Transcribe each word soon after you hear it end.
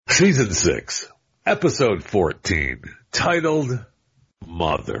Season 6, Episode 14, titled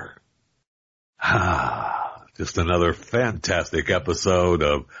Mother. Just another fantastic episode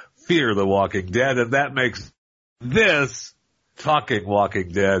of Fear the Walking Dead, and that makes this Talking Walking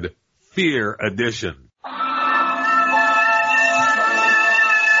Dead Fear Edition.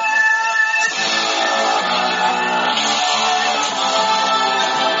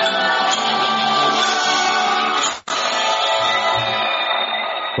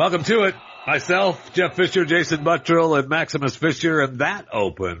 Welcome to it. Myself, Jeff Fisher, Jason Buttrill, and Maximus Fisher, and that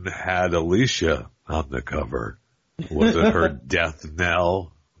open had Alicia on the cover. Was it her death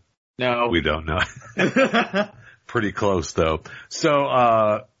knell? No. We don't know. Pretty close, though.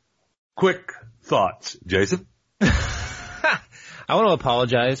 So, quick thoughts, Jason? I want to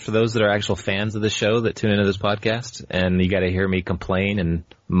apologize for those that are actual fans of the show that tune into this podcast, and you got to hear me complain and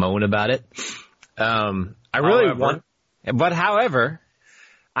moan about it. However,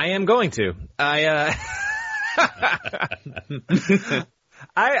 I am going to. I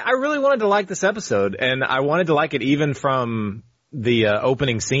really wanted to like this episode, and I wanted to like it even from the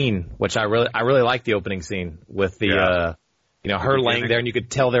opening scene, which I really liked the opening scene with the her laying there, and you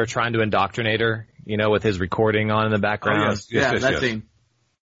could tell they're trying to indoctrinate her, with his recording on in the background. Oh, yes. That scene.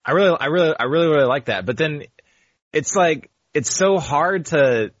 I really like that. But then it's like it's so hard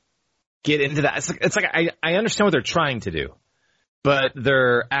to get into that. It's like I understand what they're trying to do, but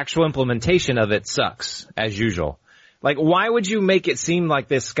their actual implementation of it sucks, as usual. Like, why would you make it seem like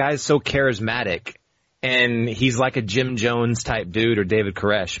this guy's so charismatic and he's like a Jim Jones type dude or David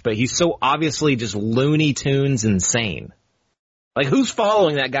Koresh, but he's so obviously just Looney Tunes insane? Like, who's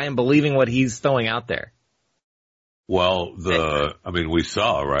following that guy and believing what he's throwing out there? Well, we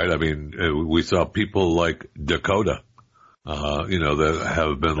saw, right? We saw people like Dakota, that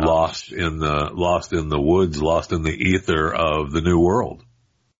have been lost in the woods, lost in the ether of the new world.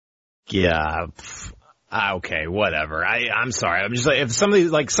 Yeah. Okay, whatever. I'm sorry. I'm just like, if some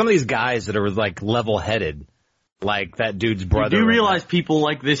of these guys that are like level-headed, like that dude's brother. You do realize people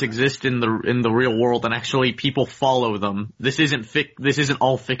like this exist in the real world, and actually people follow them. This isn't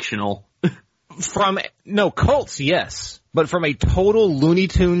all fictional. Cults, yes, but from a total Looney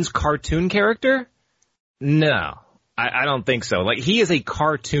Tunes cartoon character, no. I don't think so. Like, he is a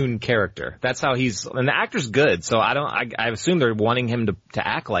cartoon character. That's how and the actor's good, so I assume they're wanting him to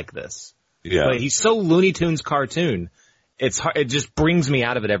act like this. Yeah. But he's so Looney Tunes cartoon. It's hard, it just brings me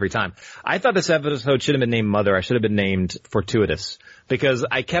out of it every time. I thought this episode should have been named Mother. I should have been named Fortuitous, because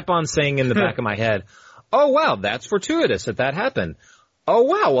I kept on saying in the back of my head, oh wow, that's fortuitous that happened. Oh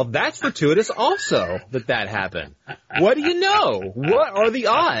wow, well that's fortuitous also that happened. What do you know? What are the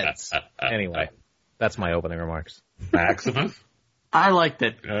odds? Anyway, that's my opening remarks. Maximus? I liked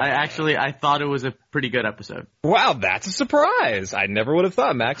it. I thought it was a pretty good episode. Wow, that's a surprise. I never would have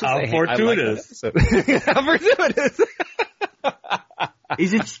thought, Max. How fortuitous. How fortuitous.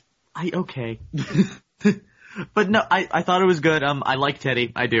 Is it? Okay. But no, I thought it was good. I like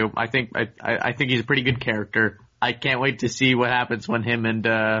Teddy. I do. I think he's a pretty good character. I can't wait to see what happens when him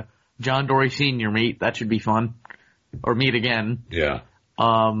and John Dory Sr. meet. That should be fun. Or meet again. Yeah.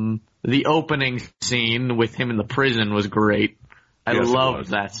 The opening scene with him in the prison was great. I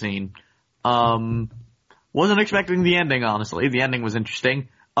loved that scene. Wasn't expecting the ending, honestly. The ending was interesting.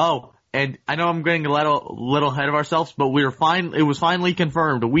 Oh, and I know I'm getting a little ahead of ourselves, but it was finally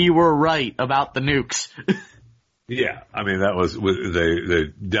confirmed. We were right about the nukes. Yeah, that was, they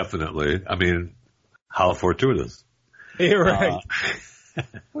definitely, how fortuitous. You're right.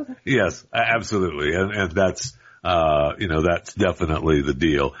 Yes, absolutely. And that's, that's definitely the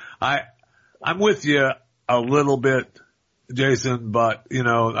deal. I'm with you a little bit, Jason, but,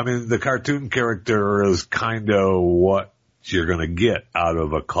 the cartoon character is kind of what you're going to get out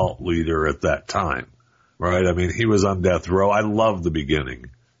of a cult leader at that time, right? He was on death row. I love the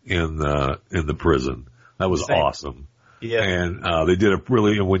beginning in the prison. That was awesome. Yeah. And, they did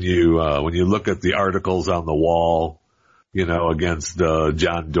when you look at the articles on the wall, against,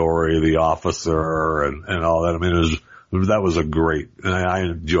 John Dory, the officer and all that, that was a great, and I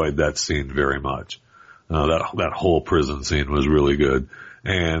enjoyed that scene very much. That whole prison scene was really good,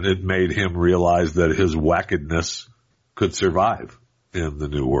 and it made him realize that his wackedness could survive in the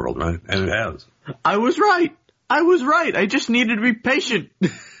new world, right? And it has. I was right. I just needed to be patient.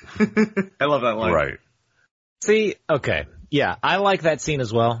 I love that line. Right. See, okay, yeah, I like that scene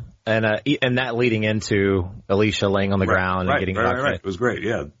as well, and that leading into Alicia laying on the ground and getting right. It was great.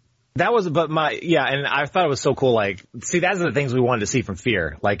 Yeah. And I thought it was so cool. Like, see, that's the things we wanted to see from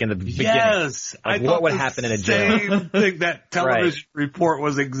Fear. Like in the beginning. Yes. Like, what would happen in a jail? Same thing. That television report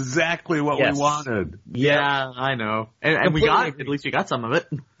was exactly what we wanted. Yeah, I know. And we got, at least we got some of it.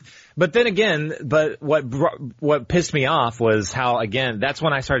 But then again, what pissed me off was how, again, that's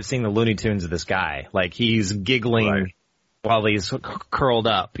when I started seeing the Looney Tunes of this guy. Like, he's giggling while he's curled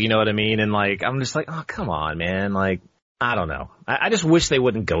up. You know what I mean? And like, I'm just like, oh, come on, man. Like, I don't know. I just wish they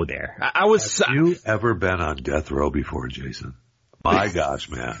wouldn't go there. Have you ever been on death row before, Jason? My gosh,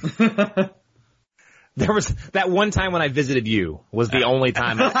 man. There was that one time when I visited you was the only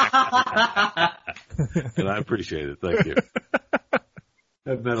time. And I appreciate it. Thank you.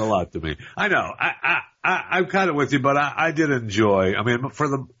 That meant a lot to me. I know. I'm kind of with you, but I did enjoy. I mean, for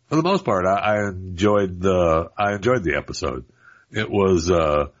the most part, I enjoyed the episode. It was,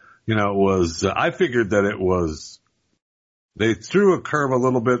 I figured that it was. They threw a curve a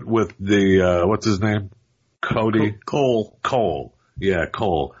little bit with the, what's his name? Cody? Cole. Yeah,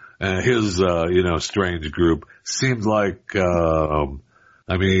 Cole. His, strange group seemed like, they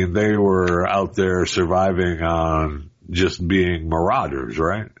were out there surviving on just being marauders,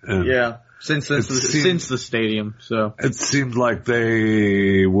 right? And yeah. Since the stadium, so. It seemed like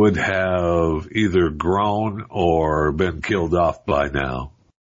they would have either grown or been killed off by now.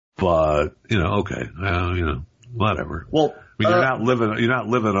 But, okay. Whatever. Well, you're not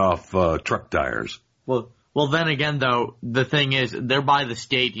living off truck tires. Well, then again, though, the thing is, they're by the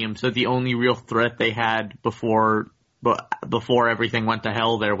stadium, so the only real threat they had before everything went to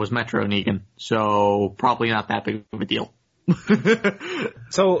hell there was Metro Negan. So probably not that big of a deal.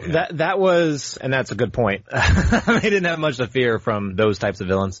 So that was, and that's a good point. They didn't have much to fear from those types of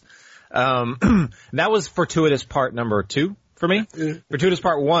villains. That was fortuitous part number 2. For me, fortuitous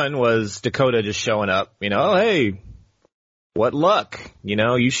part 1 was Dakota just showing up. Oh, hey, what luck?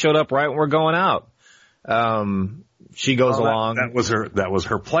 You showed up right when we're going out. She goes along. That was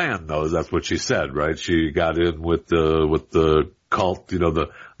her plan, though. That's what she said, right? She got in with the cult.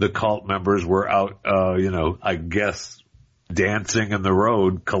 The cult members were out. I guess dancing in the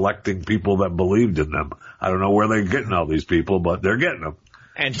road, collecting people that believed in them. I don't know where they're getting all these people, but they're getting them.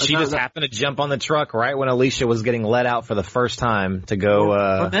 And she just happened to jump on the truck right when Alicia was getting let out for the first time to go.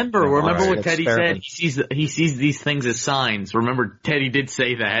 Remember what Teddy said? He sees these things as signs. Remember, Teddy did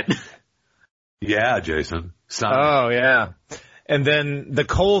say that. Yeah, Jason. Signs. Oh, yeah. And then the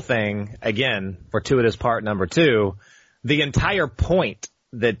Cole thing, again, fortuitous part number 2. The entire point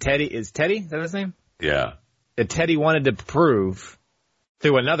that Teddy, is that his name? Yeah. That Teddy wanted to prove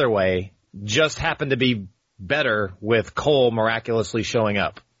through another way just happened to be better with Cole miraculously showing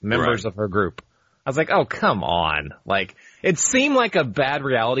up, members of her group. I was like, oh, come on. Like, it seemed like a bad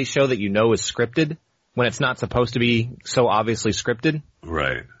reality show that is scripted when it's not supposed to be so obviously scripted.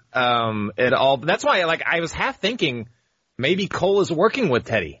 Right. That's why, I was half thinking maybe Cole is working with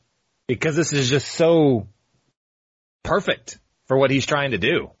Teddy because this is just so perfect for what he's trying to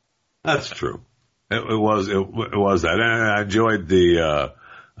do. That's true. It was that. And I enjoyed the,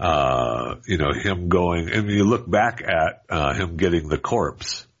 him going, and you look back at, him getting the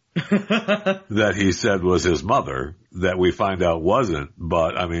corpse that he said was his mother, that we find out wasn't,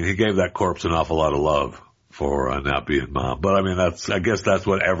 but he gave that corpse an awful lot of love for not being mom. But I guess that's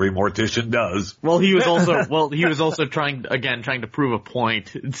what every mortician does. Well, he was also trying to prove a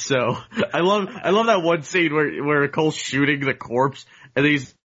point. So I love that one scene where Cole's shooting the corpse and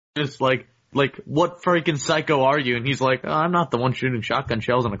he's just like, what freaking psycho are you? And he's like, oh, I'm not the one shooting shotgun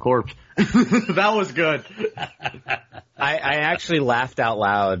shells on a corpse. That was good. I actually laughed out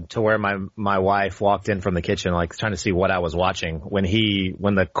loud to where my wife walked in from the kitchen, trying to see what I was watching when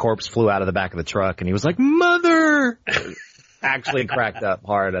the corpse flew out of the back of the truck and he was like, Mother! Actually cracked up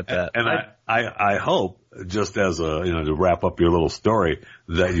hard at that. And I hope, just as to wrap up your little story,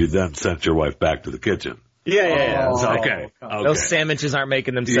 that you then sent your wife back to the kitchen. Yeah. Okay. Those sandwiches aren't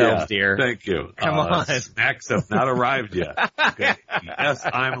making themselves, dear. Thank you. Come on. Snacks have not arrived yet. Okay. Yes,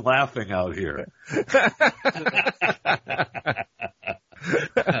 I'm laughing out here. That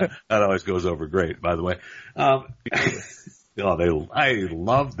always goes over great, by the way. I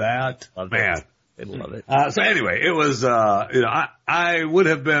love that. Man. They love it. So anyway, it was, I would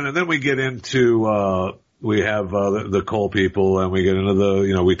have been, and then we get into, we have the Cole people, and we get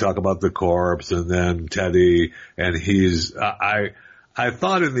into we talk about the corpse, and then Teddy, and he's. I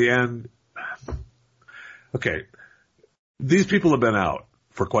thought in the end, okay, these people have been out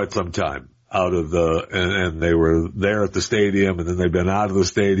for quite some time, and they were there at the stadium, and then they've been out of the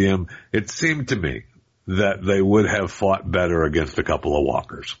stadium. It seemed to me that they would have fought better against a couple of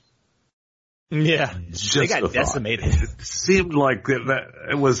walkers. Yeah. They got decimated. It seemed like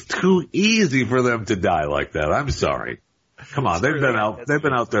it was too easy for them to die like that. I'm sorry. Come on, they've been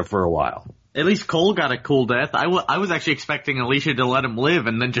out there for a while. At least Cole got a cool death. I was actually expecting Alicia to let him live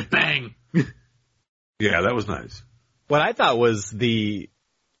and then just bang. Yeah, that was nice. What I thought was I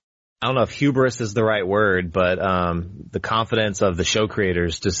don't know if hubris is the right word, but the confidence of the show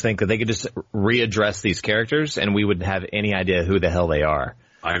creators to think that they could just readdress these characters and we wouldn't have any idea who the hell they are.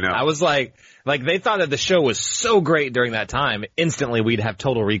 I know. I was like they thought that the show was so great during that time. Instantly, we'd have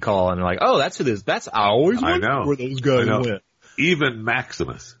Total Recall and like, oh, that's who this. That's I always wondered where those guys went. Even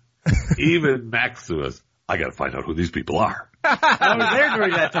Maximus. I got to find out who these people are. I was there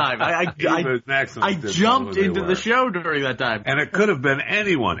during that time. I jumped into the show during that time. And it could have been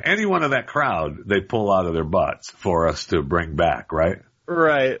anyone of that crowd they pull out of their butts for us to bring back, right?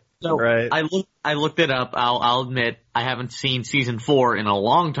 Right. So right. I looked it up. I'll admit I haven't seen season 4 in a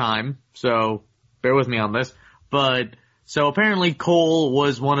long time, so bear with me on this. But so apparently Cole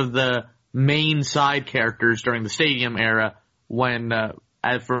was one of the main side characters during the Stadium era when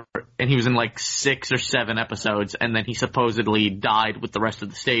and he was in like 6 or 7 episodes, and then he supposedly died with the rest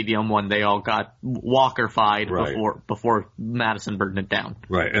of the Stadium when they all got Walker-fied before Madison burned it down.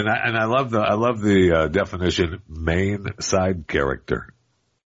 Right, and I love the definition main side character.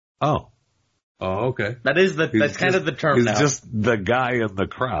 Oh, okay. That's kind of the term he's now. He's just the guy in the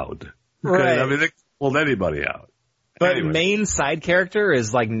crowd. Right. I mean, they pulled anybody out. But anyway. Main side character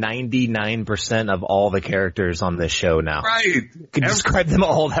is like 99% of all the characters on this show now. Right. You can describe them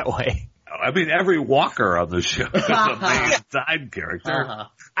all that way. I mean, every walker on the show is a main side character.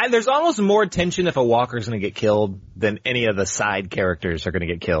 There's almost more tension if a walker's going to get killed than any of the side characters are going to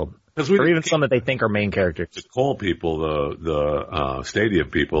get killed. Or even some that they think are main characters. The Cole people, the Stadium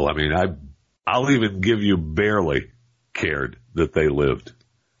people, I mean, I'll even give you barely cared that they lived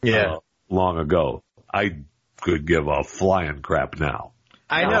long ago. I could give a flying crap now.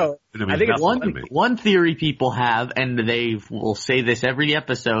 I know. I think it's one theory people have, and they will say this every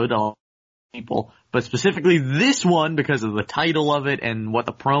episode, all people, but specifically this one because of the title of it and what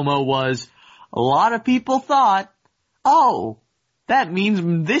the promo was. A lot of people thought, oh, that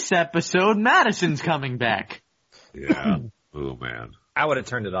means this episode Madison's coming back. Yeah. Oh man. I would have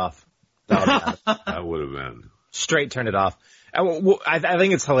turned it off. That would have been. Straight turned it off. I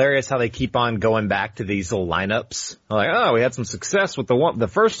think it's hilarious how they keep on going back to these little lineups. Like, oh, we had some success with the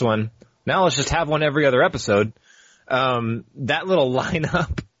first one. Now let's just have one every other episode. That little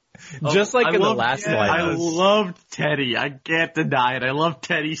lineup, just like in the last one. I loved Teddy. I can't deny it. I love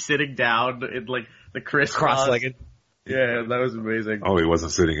Teddy sitting down in like the cross-legged. Yeah, that was amazing. Oh, he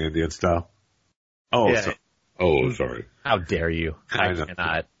wasn't sitting Indian style? Oh, yeah. Sorry. How dare you? I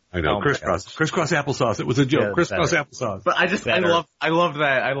cannot. I know, crisscross applesauce. It was a joke. Crisscross applesauce. But I love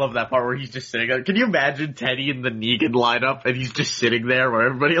that part where he's just sitting there. Can you imagine Teddy in the Negan lineup and he's just sitting there where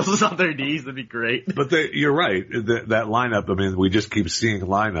everybody else is on their knees? That'd be great. But you're right. That lineup, I mean, we just keep seeing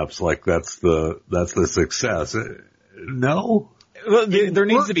lineups like that's the success. No. Well, there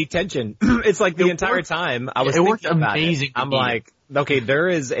needs to be tension. It's like the entire time I was thinking about it. I'm like, okay, there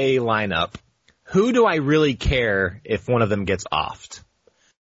is a lineup. Who do I really care if one of them gets offed?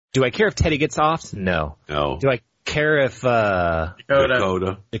 Do I care if Teddy gets offed? No. No. Do I care if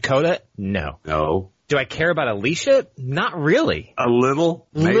Dakota? No. No. Do I care about Alicia? Not really. A little?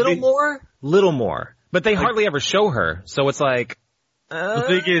 Maybe? Little more. But they hardly ever show her, so it's like... The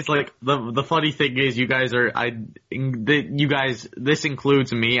thing is, like, the funny thing is you guys are... this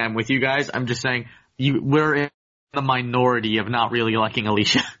includes me, I'm with you guys, I'm just saying, we're in the minority of not really liking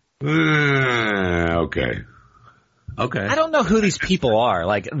Alicia. Okay. I don't know who these people are.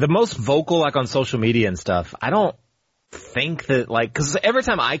 Like, the most vocal, like, on social media and stuff, I don't think that, like, cause every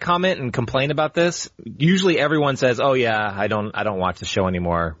time I comment and complain about this, usually everyone says, oh yeah, I don't watch the show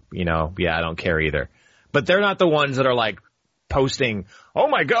anymore. You know, yeah, I don't care either. But they're not the ones that are, like, posting, oh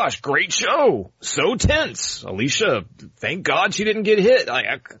my gosh, great show. So tense. Alicia, thank God she didn't get hit. Like,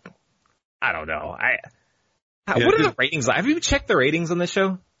 I don't know. What are the ratings like? Have you checked the ratings on this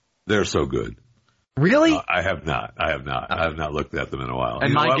show? They're so good. Really? I have not. I have not looked at them in a while. And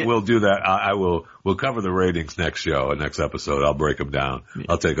you know what? We'll do that. We'll cover the ratings next show, next episode. I'll break them down.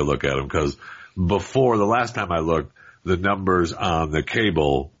 I'll take a look at them because before the last time I looked, the numbers on the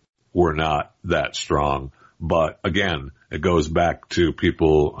cable were not that strong. But again, it goes back to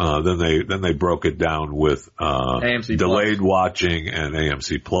people, then they broke it down with, AMC delayed Plus. Watching and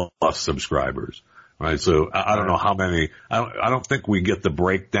AMC Plus subscribers. Right. So I don't know how many, I don't think we get the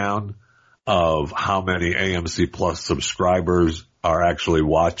breakdown of how many AMC Plus subscribers are actually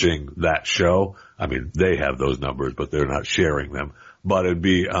watching that show. I mean, they have those numbers, but they're not sharing them. But it'd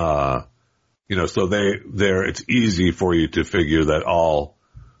be, so it's easy for you to figure that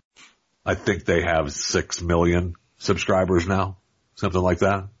I think they have 6 million subscribers now, something like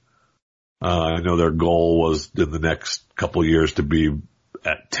that. I know their goal was in the next couple of years to be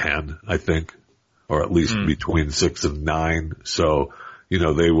at 10, I think, or at least between 6 and 9. So,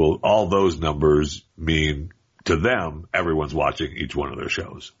 they will, all those numbers mean to them, everyone's watching each one of their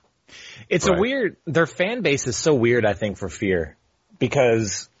shows. It's their fan base is so weird, I think, for Fear,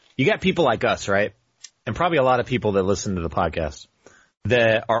 because you got people like us, right? And probably a lot of people that listen to the podcast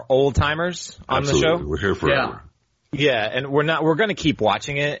that are old timers on the show. We're here forever. Yeah, and we're going to keep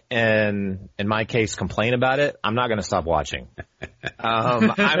watching it, and in my case, complain about it. I'm not going to stop watching.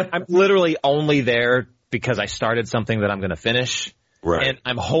 I'm literally only there because I started something that I'm going to finish. Right. And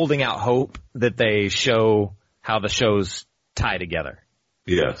I'm holding out hope that they show how the shows tie together.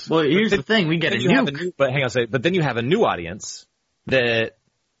 Yes. Well, here's the thing. We get a nuke. But hang on a second. But then you have a new audience that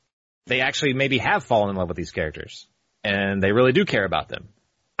they actually maybe have fallen in love with these characters, and they really do care about them.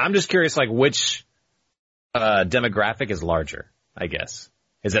 I'm just curious, which demographic is larger, I guess.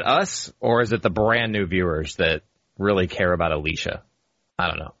 Is it us, or is it the brand new viewers that really care about Alicia? I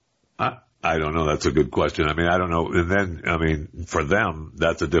don't know. I don't know. That's a good question. I mean, I don't know. And then, for them,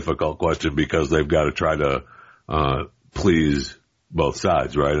 that's a difficult question because they've got to try to please both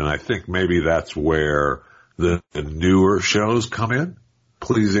sides, right? And I think maybe that's where the newer shows come in,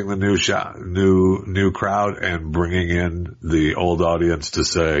 pleasing the new crowd and bringing in the old audience to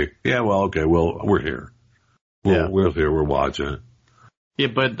say, yeah, well, okay, we're here. We're here. We're watching it. Yeah,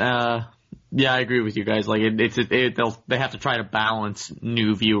 but I agree with you guys. They have to try to balance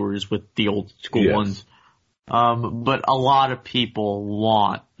new viewers with the old school ones. But a lot of people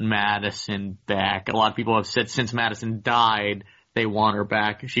want Madison back. A lot of people have said since Madison died, they want her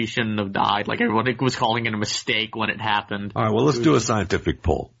back. She shouldn't have died. Everyone was calling it a mistake when it happened. All right, well, let's do a scientific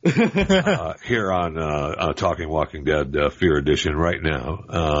poll here on Talking Walking Dead Fear Edition right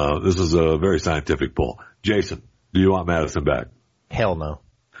now. This is a very scientific poll. Jason, do you want Madison back? Hell no.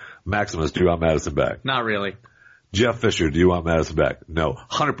 Maximus, do you want Madison back? Not really. Jeff Fisher, do you want Madison back? No.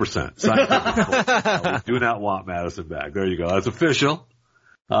 100%. Scientific poll. We do not want Madison back. There you go. That's official.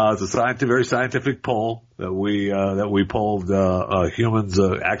 It's a very scientific poll that we polled humans,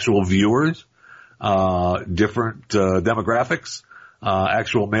 actual viewers, different demographics,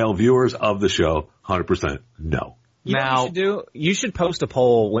 actual male viewers of the show. 100% no. You should post a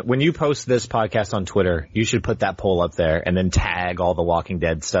poll when you post this podcast on Twitter. You should put that poll up there and then tag all the Walking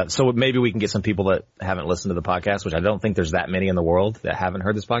Dead stuff. So maybe we can get some people that haven't listened to the podcast, which I don't think there's that many in the world that haven't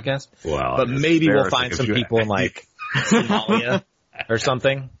heard this podcast. Wow. But maybe we'll find some people in Somalia or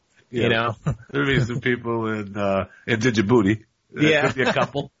something. Yeah. There'll be some people in Djibouti. Yeah. Could be a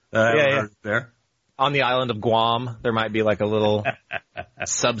couple. There. On the island of Guam, there might be a little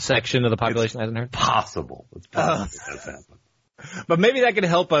subsection of the population that hasn't heard. Possible. It's possible that's happened. But maybe that could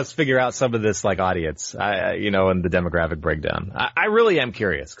help us figure out some of this audience, and the demographic breakdown. I really am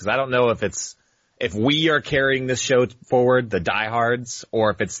curious because I don't know if we are carrying this show forward, the diehards, or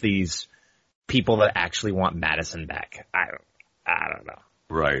if it's these people that actually want Madison back. I don't know.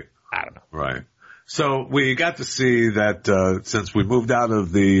 Right. I don't know. Right. So we got to see that since we moved out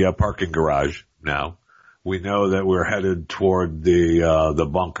of the parking garage now, we know that we're headed toward the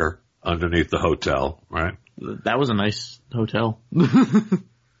bunker underneath the hotel, right? That was a nice hotel.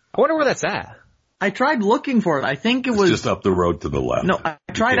 I wonder where that's at. I tried looking for it. I think it was just up the road to the left. No, I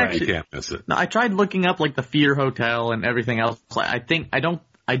tried you can't miss it. No, I tried looking up the Fear Hotel and everything else. I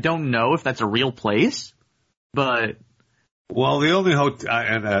don't know if that's a real place, but well, the only hotel,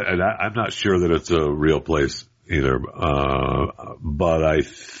 and I'm not sure that it's a real place either. But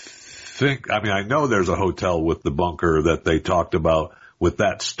I know there's a hotel with the bunker that they talked about with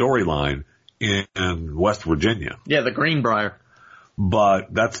that storyline in West Virginia. Yeah, the Greenbrier.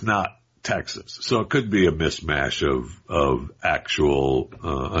 But that's not Texas. So it could be a mismatch of an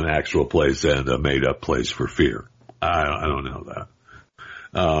actual place and a made up place for Fear. I don't know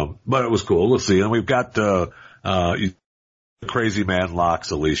that. But it was cool. We'll see. And we've got, Crazy Man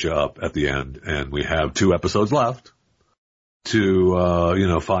locks Alicia up at the end, and we have 2 episodes left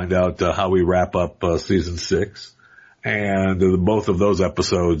to, find out how we wrap up season 6. And both of those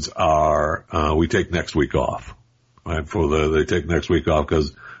episodes are, we take next week off, right? They take next week off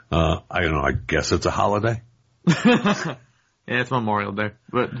because, I guess it's a holiday. Yeah, it's Memorial Day,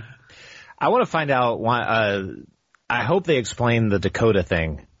 but I want to find out why, I hope they explain the Dakota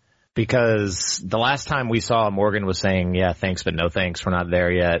thing. Because the last time we saw Morgan was saying, yeah, thanks, but no thanks. We're not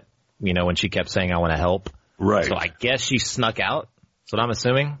there yet. When she kept saying, I want to help. Right. So I guess she snuck out. That's what I'm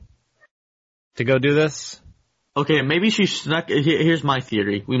assuming. To go do this. Okay, maybe she snuck. Here's my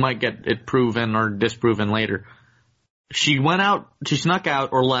theory. We might get it proven or disproven later. She snuck out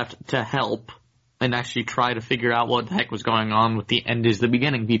or left to help and actually try to figure out what the heck was going on with the end is the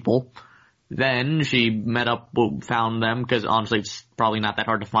beginning people. Then she met up, found them, because honestly it's probably not that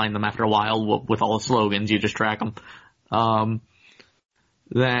hard to find them after a while with all the slogans. You just track them.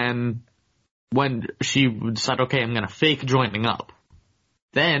 Then when she said, okay, I'm going to fake joining up.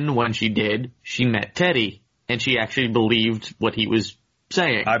 Then when she did, she met Teddy. And she actually believed what he was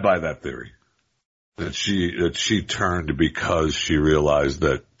saying. I buy that theory. That she turned because she realized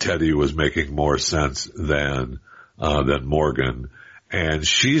that Teddy was making more sense than Morgan. And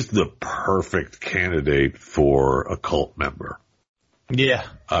she's the perfect candidate for a cult member. Yeah.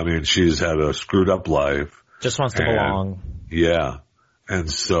 I mean, she's had a screwed up life. Just wants to belong. Yeah.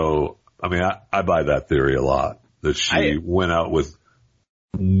 And so, I mean, I buy that theory a lot. That she went out with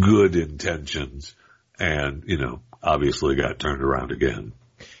good intentions. And, obviously got turned around again.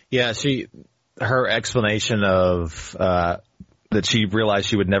 Yeah, her explanation of, that she realized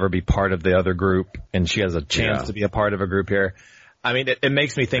she would never be part of the other group and she has a chance to be a part of a group here. I mean, it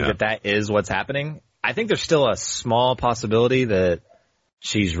makes me think that is what's happening. I think there's still a small possibility that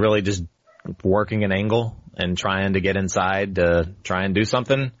she's really just working an angle and trying to get inside to try and do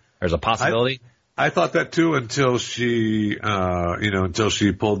something. There's a possibility. I thought that too until she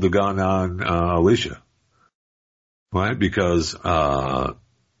pulled the gun on, Alicia. Right? Because,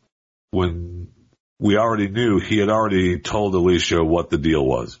 when we already knew, he had already told Alicia what the deal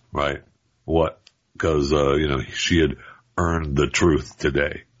was, right? Because, she had earned the truth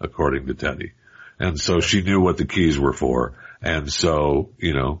today, according to Teddy. And so she knew what the keys were for. And so,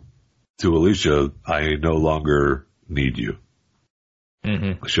 to Alicia, I no longer need you.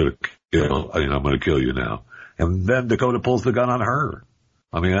 Mm-hmm. I should have killed, I'm going to kill you now. And then Dakota pulls the gun on her.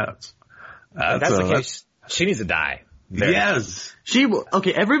 I mean, that's the case. She needs to die. Yes.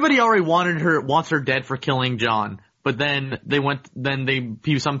 Everybody already wants her dead for killing John. But then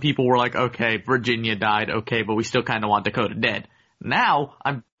some people were like, okay, Virginia died, okay, but we still kind of want Dakota dead. Now,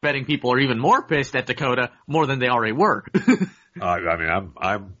 I'm betting people are even more pissed at Dakota more than they already were. I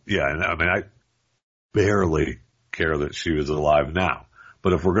barely care that she was alive now.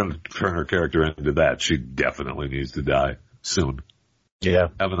 But if we're going to turn her character into that, she definitely needs to die soon. Yeah.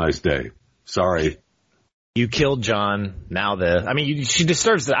 Have a nice day. Sorry. You killed John. She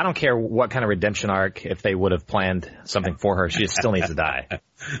deserves it. I don't care what kind of redemption arc, if they would have planned something for her, she still needs to die.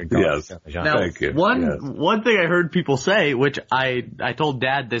 Yes. Now, thank you. One thing I heard people say, which I told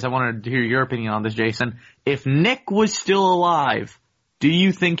Dad this, I wanted to hear your opinion on this, Jason. If Nick was still alive, do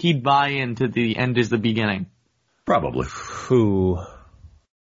you think he'd buy into the end is the beginning? Probably.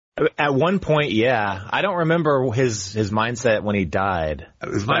 At one point, yeah. I don't remember his mindset when he died.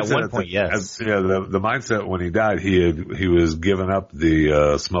 His mindset at one point, yes. The mindset when he died, he was giving up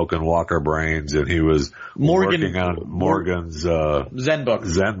the smoking Walker brains, and he was working on Morgan's Zen book.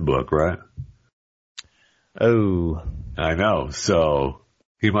 Zen book, right? Oh, I know. So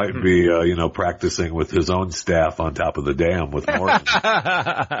he might be, practicing with his own staff on top of the dam with Morgan.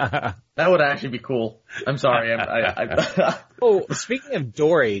 That would actually be cool. I'm sorry. Oh, speaking of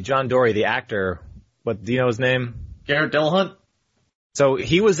John Dory, the actor, do you know his name? Garrett Dillahunt? So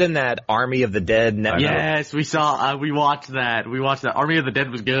he was in that Army of the Dead network. Yes, we saw, we watched that. Army of the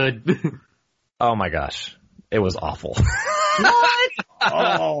Dead was good. Oh my gosh. It was awful. What?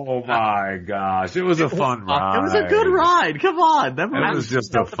 Oh my gosh. It was a fun ride. It was a good ride. Come on. It was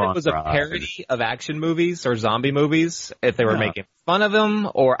just a fun ride. It was a parody of action movies or zombie movies, if they were making fun of them,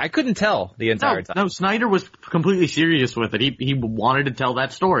 or I couldn't tell the entire time. No, Snyder was completely serious with it. He wanted to tell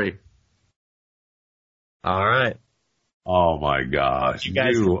that story. All right. Oh my gosh. You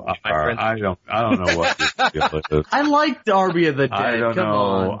guys, I don't know what I liked Army of the Dead. I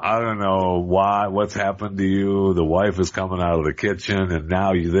don't know what's happened to you. The wife is coming out of the kitchen and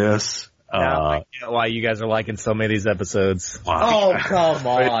now you this. I get why you guys are liking so many of these episodes. Wow. Oh, come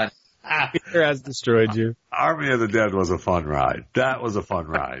on. Fear has destroyed you. Army of the Dead was a fun ride. That was a fun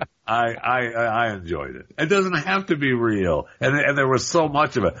ride. I enjoyed it. It doesn't have to be real. And there was so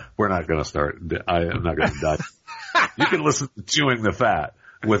much of it. We're not going to start. I'm not going to die. You can listen to Chewing the Fat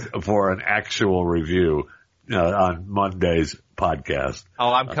for an actual review on Monday's podcast.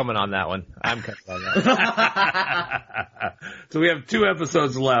 Oh, I'm coming on that one. So we have 2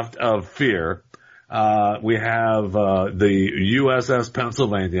 episodes left of Fear. We have the USS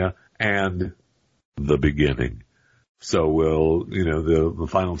Pennsylvania and The Beginning. So we'll, the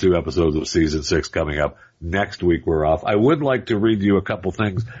final 2 episodes of season 6 coming up. Next week we're off. I would like to read you a couple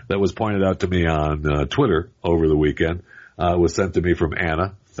things that was pointed out to me on Twitter over the weekend. It was sent to me from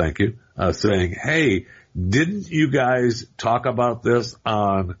Anna. Thank you. Saying, hey, didn't you guys talk about this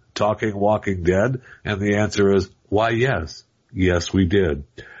on Talking Walking Dead? And the answer is, why, yes. Yes, we did.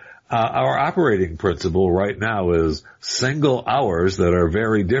 Our operating principle right now is single hours that are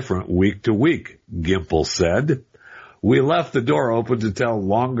very different week to week, Gimple said. We left the door open to tell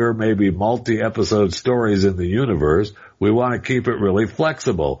longer, maybe multi-episode stories in the universe. We want to keep it really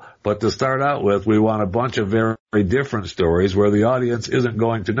flexible. But to start out with, we want a bunch of very different stories where the audience isn't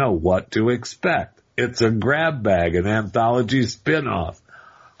going to know what to expect. It's a grab bag, an anthology spin-off.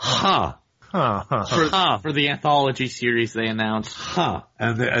 For the anthology series they announced.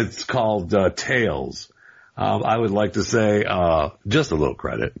 And it's called Tales. I would like to say just a little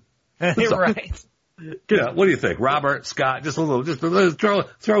credit. Right. Yeah, what do you think, Robert, Scott? Just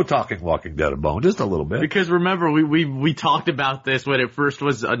throw Talking Walking Dead a bone, just a little bit. Because remember, we talked about this when it first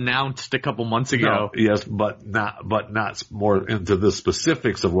was announced a couple months ago. No, yes, but not more into the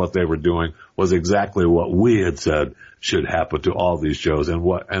specifics of what they were doing was exactly what we had said should happen to all these shows.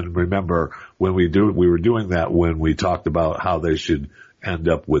 And remember when we were doing that when we talked about how they should end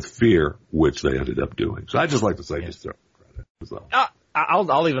up with Fear, which they ended up doing. So I just like to say, just throw credit. So.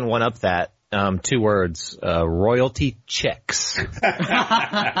 I'll even one up that. 2 words, royalty checks.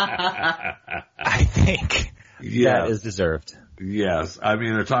 I think that is deserved. Yes. I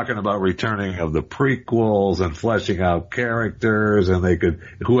mean, they're talking about returning of the prequels and fleshing out characters, and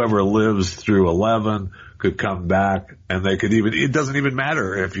whoever lives through 11 could come back, and it doesn't even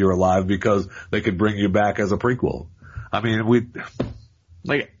matter if you're alive because they could bring you back as a prequel. I mean,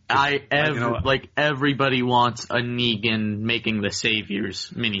 everybody wants a Negan making the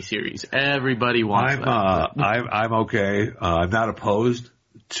Saviors miniseries. Everybody wants that. I'm okay. I'm not opposed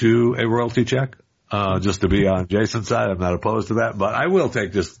to a royalty check. Just to be on Jason's side, I'm not opposed to that, but I will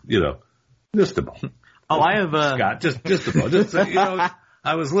take just a bone. I have Scott, just a bone.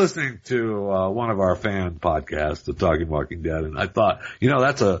 I was listening to one of our fan podcasts, the Talking Walking Dead, and I thought,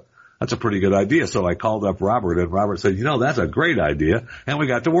 that's a pretty good idea. So I called up Robert, and Robert said, that's a great idea, and we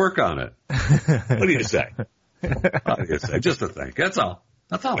got to work on it. What do you say? Just a think. That's all.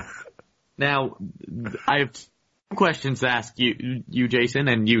 Now, I have 2 questions to ask you, Jason,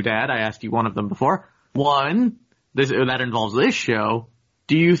 and you, Dad. I asked you one of them before. One, that involves this show.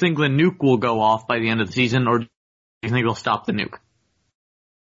 Do you think the nuke will go off by the end of the season, or do you think they'll stop the nuke?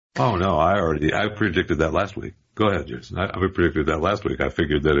 Oh, no, I predicted that last week. Go ahead, Jason. I predicted that last week. I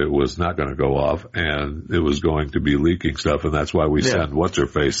figured that it was not going to go off and it was going to be leaking stuff, and that's why we send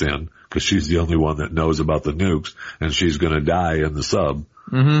What's-Her-Face in, because she's the only one that knows about the nukes, and she's going to die in the sub.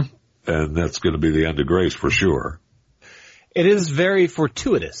 Mm-hmm. And that's going to be the end of Grace for sure. It is very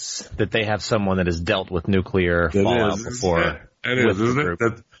fortuitous that they have someone that has dealt with nuclear fallout before. It is, isn't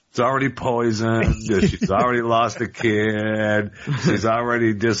it? It's already poisoned. She's already lost a kid. She's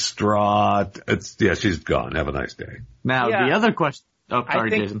already distraught. She's gone. Have a nice day. Now, the other question. Oh, sorry,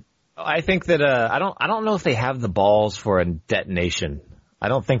 Jason. I think that, I don't know if they have the balls for a detonation. I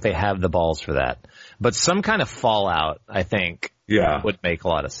don't think they have the balls for that. But some kind of fallout, I think, would make a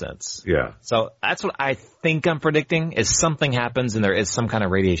lot of sense. Yeah. So that's what I think I'm predicting, is something happens and there is some kind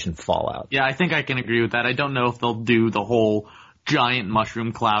of radiation fallout. Yeah, I think I can agree with that. I don't know if they'll do the whole giant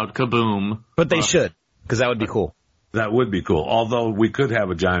mushroom cloud kaboom. But they should, because that would be cool. That would be cool. Although we could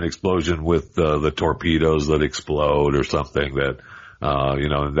have a giant explosion with the torpedoes that explode or something that,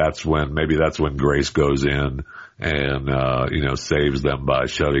 and that's when Grace goes in and, saves them by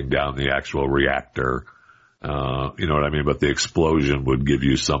shutting down the actual reactor. You know what I mean? But the explosion would give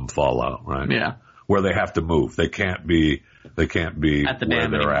you some fallout, right? Yeah. Where they have to move. They can't be at the where they're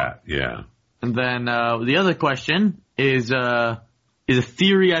anymore. at. Yeah. And then, the other question is a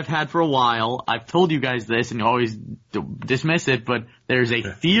theory I've had for a while. I've told you guys this and you always dismiss it, but there's a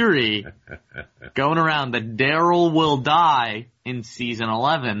theory going around that Daryl will die in season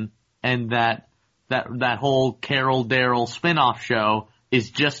 11 and that whole Carol Daryl spin-off show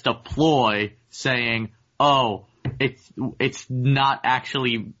is just a ploy saying, it's not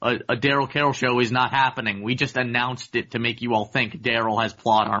actually a Daryl Carol show is not happening. We just announced it to make you all think Daryl has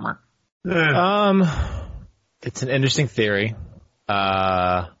plot armor. It's an interesting theory.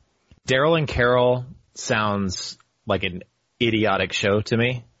 Daryl and Carol sounds like an idiotic show to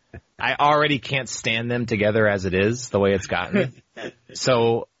me. I already can't stand them together as it is, the way it's gotten.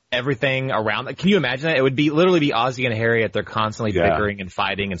 So everything around, can you imagine that? It would literally be Ozzy and Harriet. They're constantly bickering and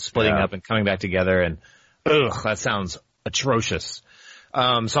fighting and splitting up and coming back together, and that sounds atrocious.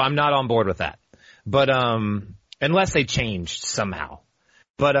 So I'm not on board with that. But unless they changed somehow.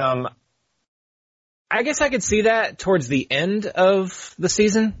 But I guess I could see that towards the end of the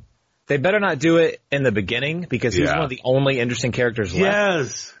season. They better not do it in the beginning because he's one of the only interesting characters left.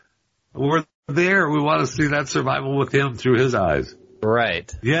 Yes. We're there. We want to see that survival with him through his eyes.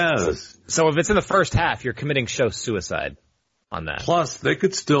 Right. Yes. So if it's in the first half, you're committing show suicide on that. Plus, they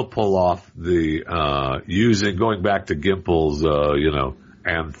could still pull off the going back to Gimple's,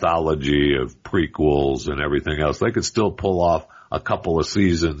 anthology of prequels and everything else. They could still pull off a couple of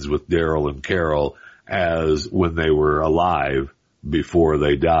seasons with Daryl and Carol as when they were alive before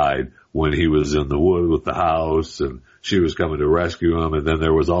they died, when he was in the wood with the house and she was coming to rescue him. And then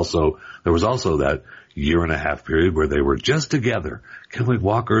there was also that year and a half period where they were just together, killing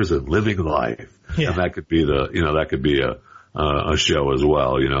walkers and living life. Yeah. And that could be a show as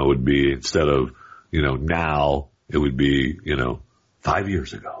well. It would be, instead of, now, it would be, 5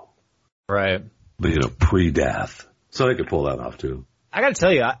 years ago. Right. Pre-death. So they could pull that off too. I gotta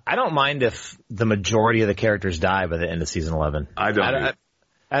tell you, I don't mind if the majority of the characters die by the end of season 11. I don't.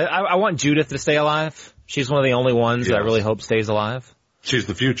 I want Judith to stay alive. She's one of the only ones that I really hope stays alive. She's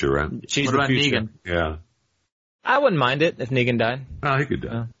the future, right? She's what about Negan? Yeah. I wouldn't mind it if Negan died. Oh, he could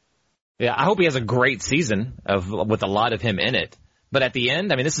die. Yeah, I hope he has a great season with a lot of him in it. But at the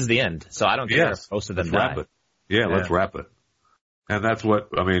end, this is the end, so I don't care if most of them die. Wrap it. Yeah, let's wrap it. And that's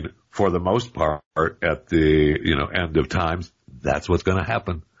what, for the most part, at the, end of times, that's what's going to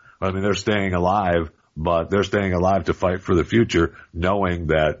happen. They're staying alive, but they're staying alive to fight for the future, knowing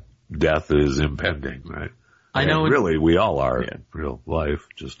that death is impending, right? I know. Really, we all are in real life,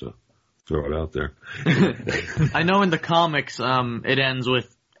 just to throw it out there. I know in the comics, it ends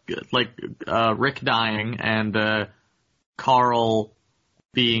with, Rick dying and, Carl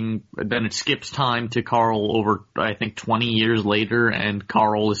then it skips time to Carl over, I think, 20 years later, and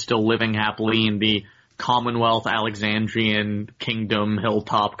Carl is still living happily in the Commonwealth Alexandrian Kingdom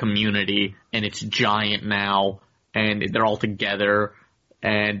hilltop community, and it's giant now, and they're all together,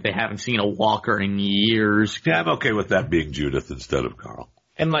 and they haven't seen a walker in years. Yeah, I'm okay with that being Judith instead of Carl.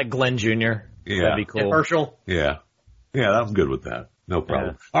 And Glenn Jr. Yeah. That'd be cool. And Herschel. Yeah. Yeah, I'm good with that. No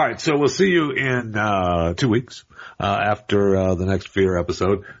problem. Yeah. All right, so we'll see you in 2 weeks after the next Fear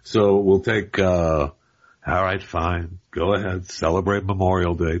episode. So we'll take, all right, fine. Go ahead. Celebrate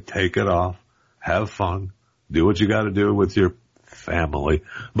Memorial Day. Take it off. Have fun. Do what you got to do with your family.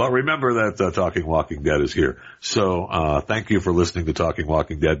 But remember that Talking Walking Dead is here. So thank you for listening to Talking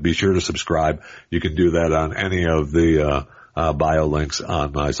Walking Dead. Be sure to subscribe. You can do that on any of the bio links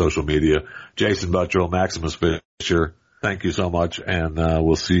on my social media. Jason Buttrill, Maximus Fisher. Thank you so much, and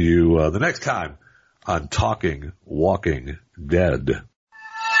we'll see you the next time on Talking Walking Dead.